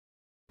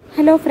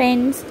Hello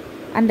friends,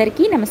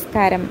 అందరికీ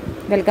నమస్కారం.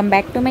 Welcome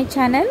back to my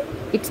channel.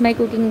 It's my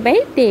cooking by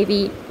దేవి.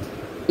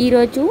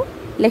 ఈరోజు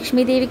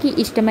లక్ష్మీదేవికి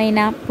ఇష్టమైన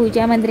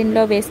పూజా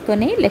మందిరంలో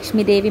వేసుకునే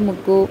లక్ష్మీదేవి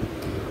ముగ్గు,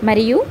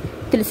 మరియు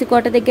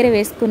తులసికోట దగ్గర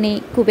వేసుకునే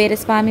కుబేర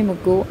స్వామి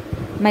ముగ్గు,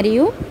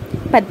 మరియు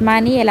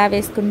పద్మాని ఎలా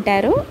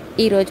వేసుకుంటారో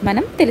ఈరోజు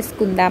మనం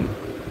తెలుసుకుందాం.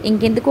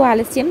 ఇంకెందుకు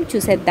ఆలస్యం,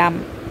 చూసేద్దాం.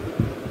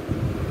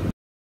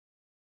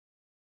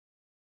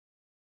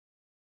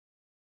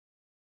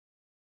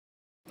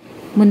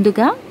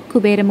 ముందుగా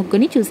కుబేర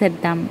ముగ్గుని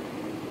చూసేద్దాం.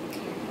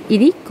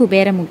 ఇది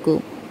కుబేర ముగ్గు.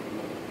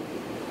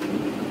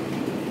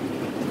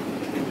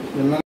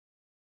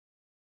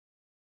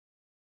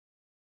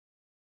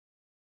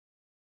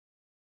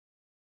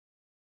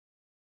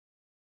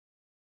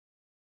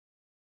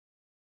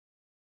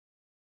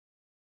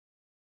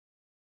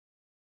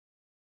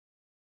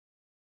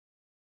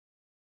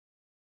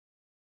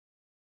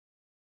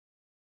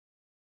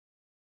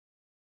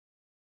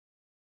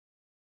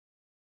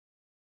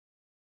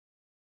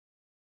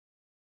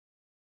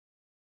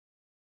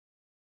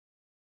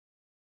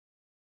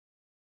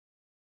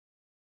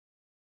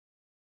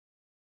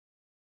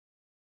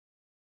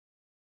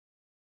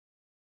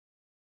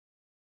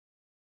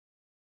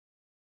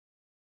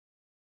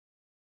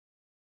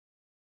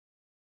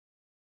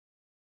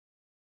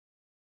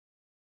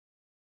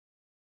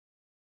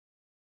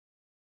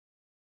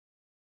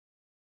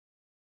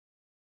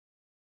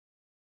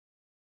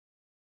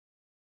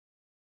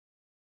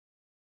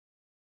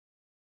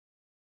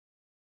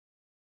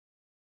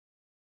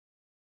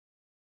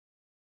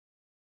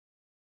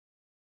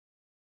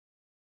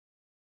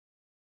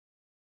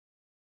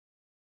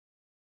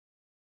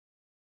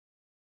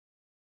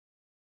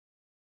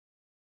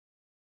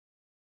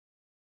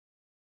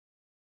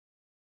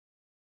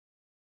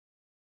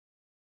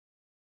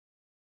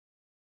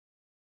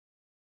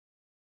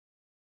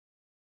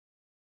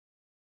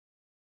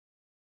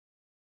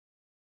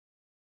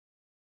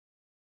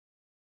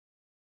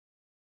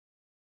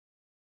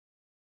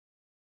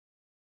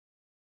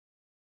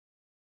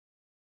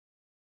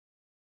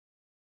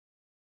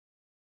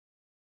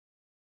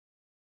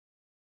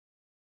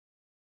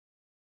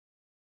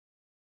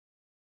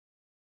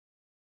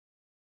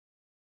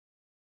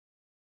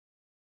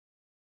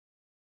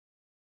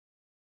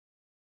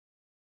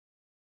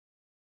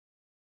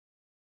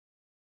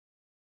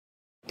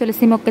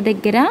 తులసి మొక్క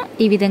దగ్గర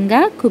ఈ విధంగా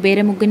కుబేర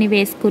ముగ్గుని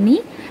వేసుకుని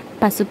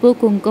పసుపు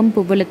కుంకుమ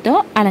పువ్వులతో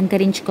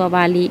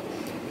అలంకరించుకోవాలి.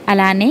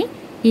 అలానే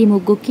ఈ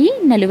ముగ్గుకి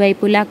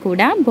నలువైపులా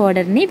కూడా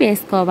బోర్డర్ని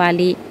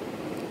వేసుకోవాలి.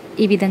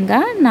 ఈ విధంగా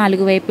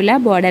 4 వైపులా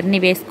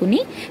బోర్డర్ని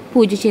వేసుకుని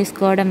పూజ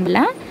చేసుకోవడం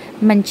వల్ల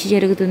మంచి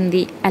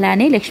జరుగుతుంది.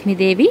 అలానే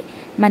లక్ష్మీదేవి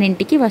మన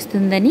ఇంటికి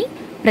వస్తుందని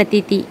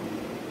ప్రతీతి.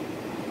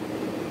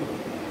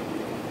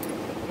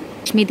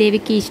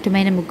 లక్ష్మీదేవికి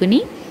ఇష్టమైన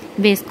ముగ్గుని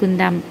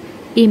వేసుకుందాం.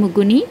 ఈ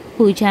ముగ్గుని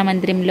పూజా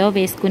మందిరంలో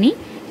వేసుకుని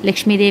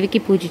లక్ష్మీదేవికి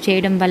పూజ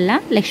చేయడం వల్ల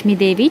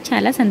లక్ష్మీదేవి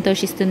చాలా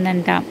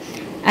సంతోషిస్తుందంట.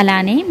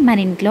 అలానే మన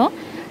ఇంట్లో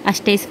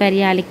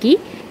అష్టైశ్వర్యాలకి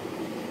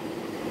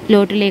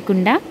లోటు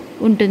లేకుండా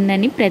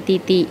ఉంటుందని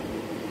ప్రతీతి.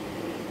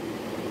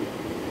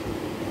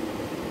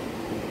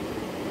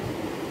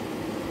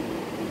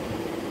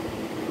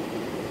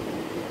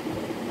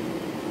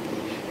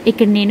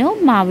 ఇక్కడ నేను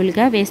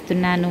మామూలుగా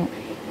వేస్తున్నాను.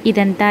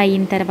 ఇదంతా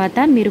అయిన తర్వాత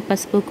మీరు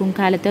పసుపు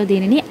కుంకాలతో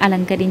దీనిని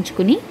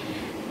అలంకరించుకుని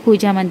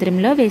పూజా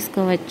మందిరంలో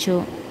వేసుకోవచ్చు.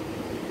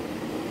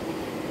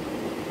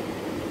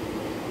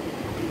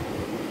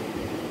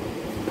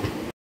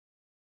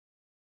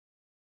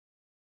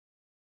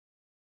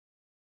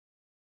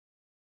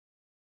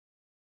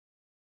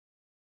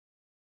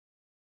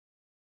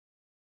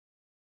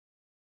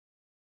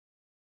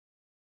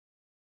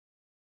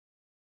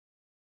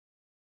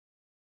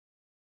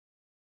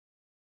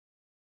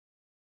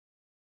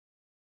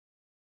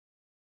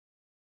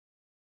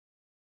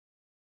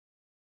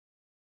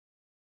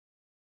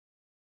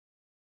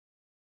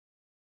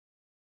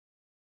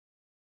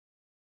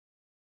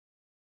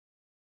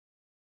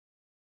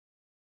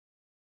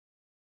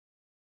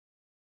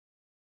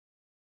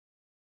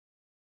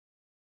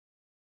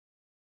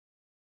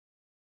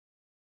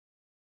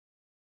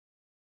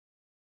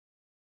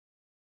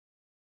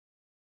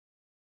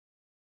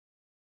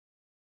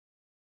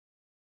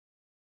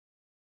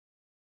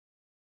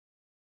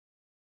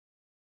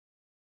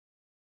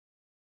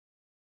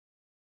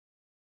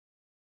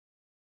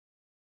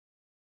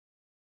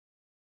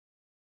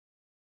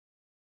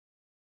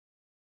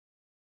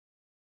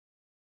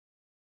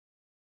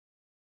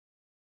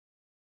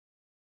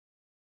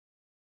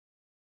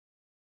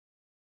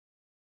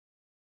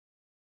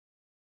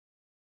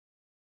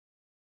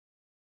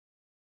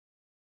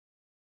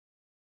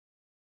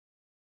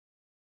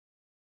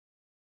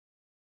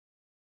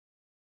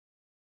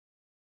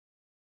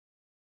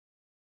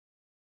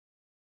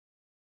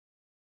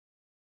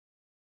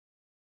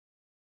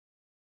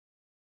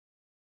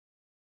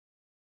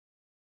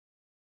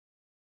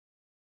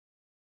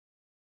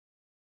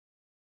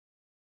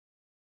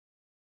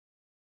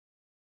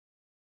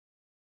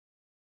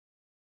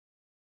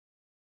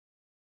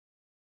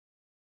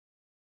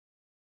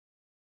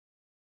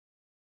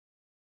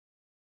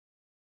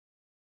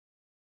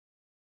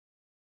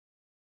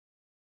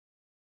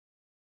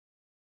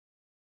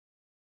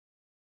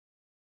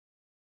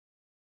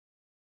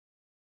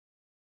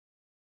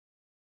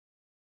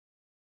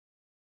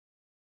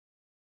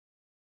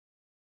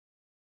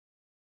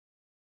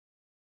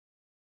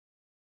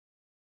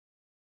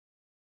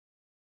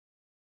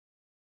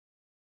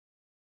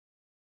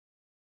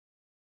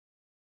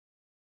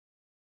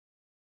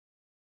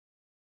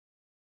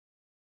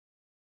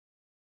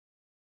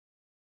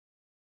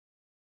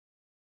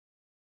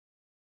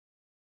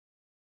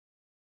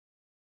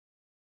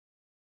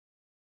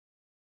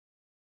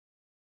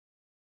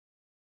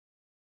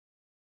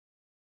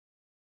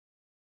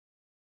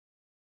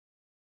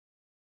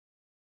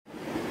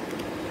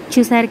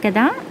 చూసారు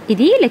కదా,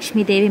 ఇది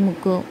లక్ష్మీదేవి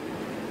ముగ్గు.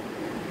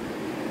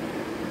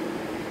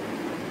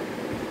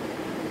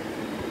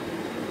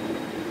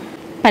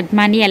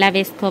 పద్మాన్ని ఎలా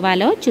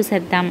వేసుకోవాలో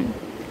చూసేద్దాం.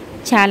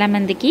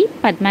 చాలామందికి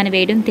పద్మాన్ని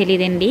వేయడం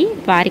తెలియదండి,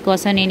 వారి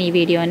కోసం నేను ఈ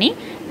వీడియోని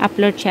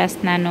అప్లోడ్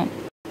చేస్తున్నాను.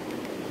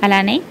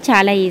 అలానే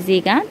చాలా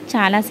ఈజీగా,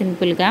 చాలా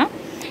సింపుల్గా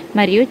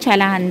మరియు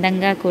చాలా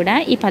అందంగా కూడా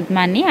ఈ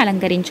పద్మాన్ని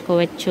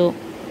అలంకరించుకోవచ్చు.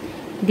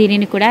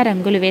 దీనిని కూడా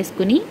రంగులు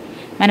వేసుకుని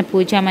మన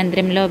పూజా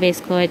మందిరంలో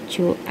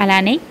వేసుకోవచ్చు.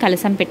 అలానే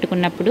కలశం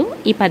పెట్టుకున్నప్పుడు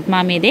ఈ పద్మా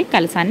మీదే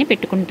కలశాన్ని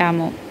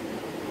పెట్టుకుంటాము.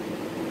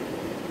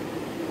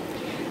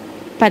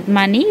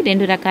 పద్మాన్ని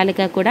 2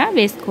 రకాలుగా కూడా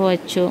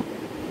వేసుకోవచ్చు.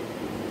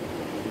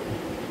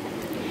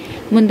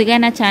 ముందుగా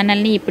నా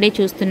ఛానల్ని ఇప్పుడే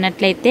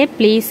చూస్తున్నట్లయితే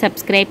ప్లీజ్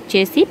సబ్స్క్రైబ్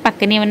చేసి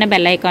పక్కనే ఉన్న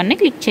బెల్ ఐకాన్ని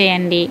క్లిక్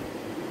చేయండి.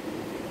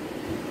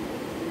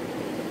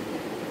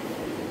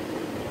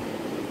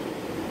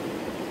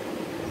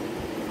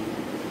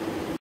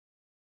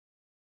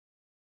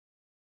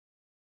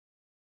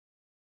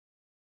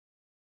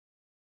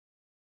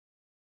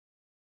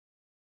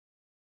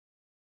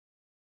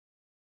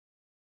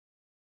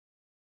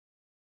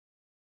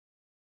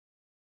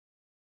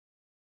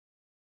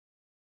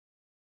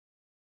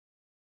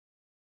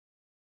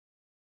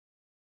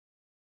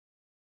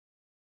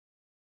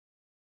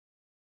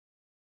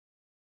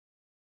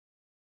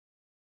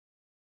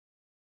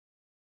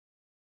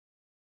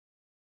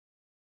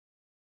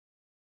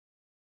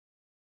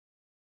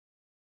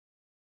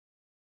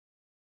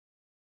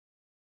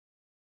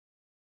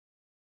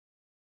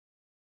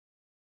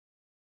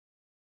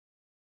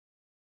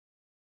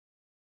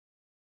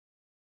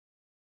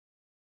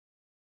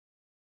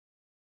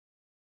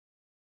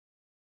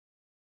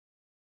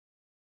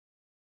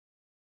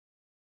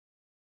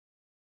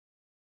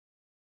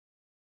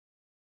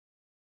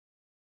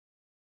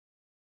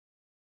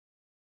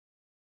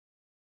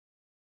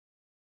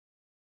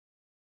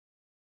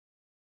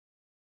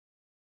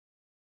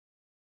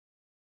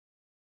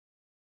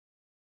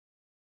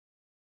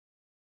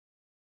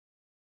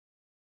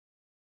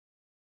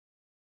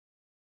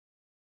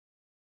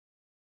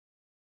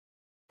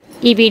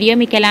 ఈ వీడియో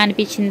మీకు ఎలా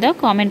అనిపించిందో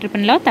కామెంట్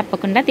రూపంలో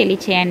తప్పకుండా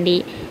తెలియచేయండి.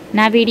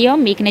 నా వీడియో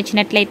మీకు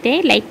నచ్చినట్లయితే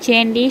లైక్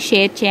చేయండి,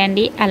 షేర్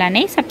చేయండి,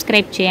 అలానే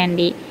సబ్స్క్రైబ్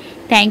చేయండి.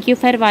 Thank you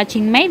for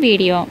watching my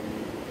video.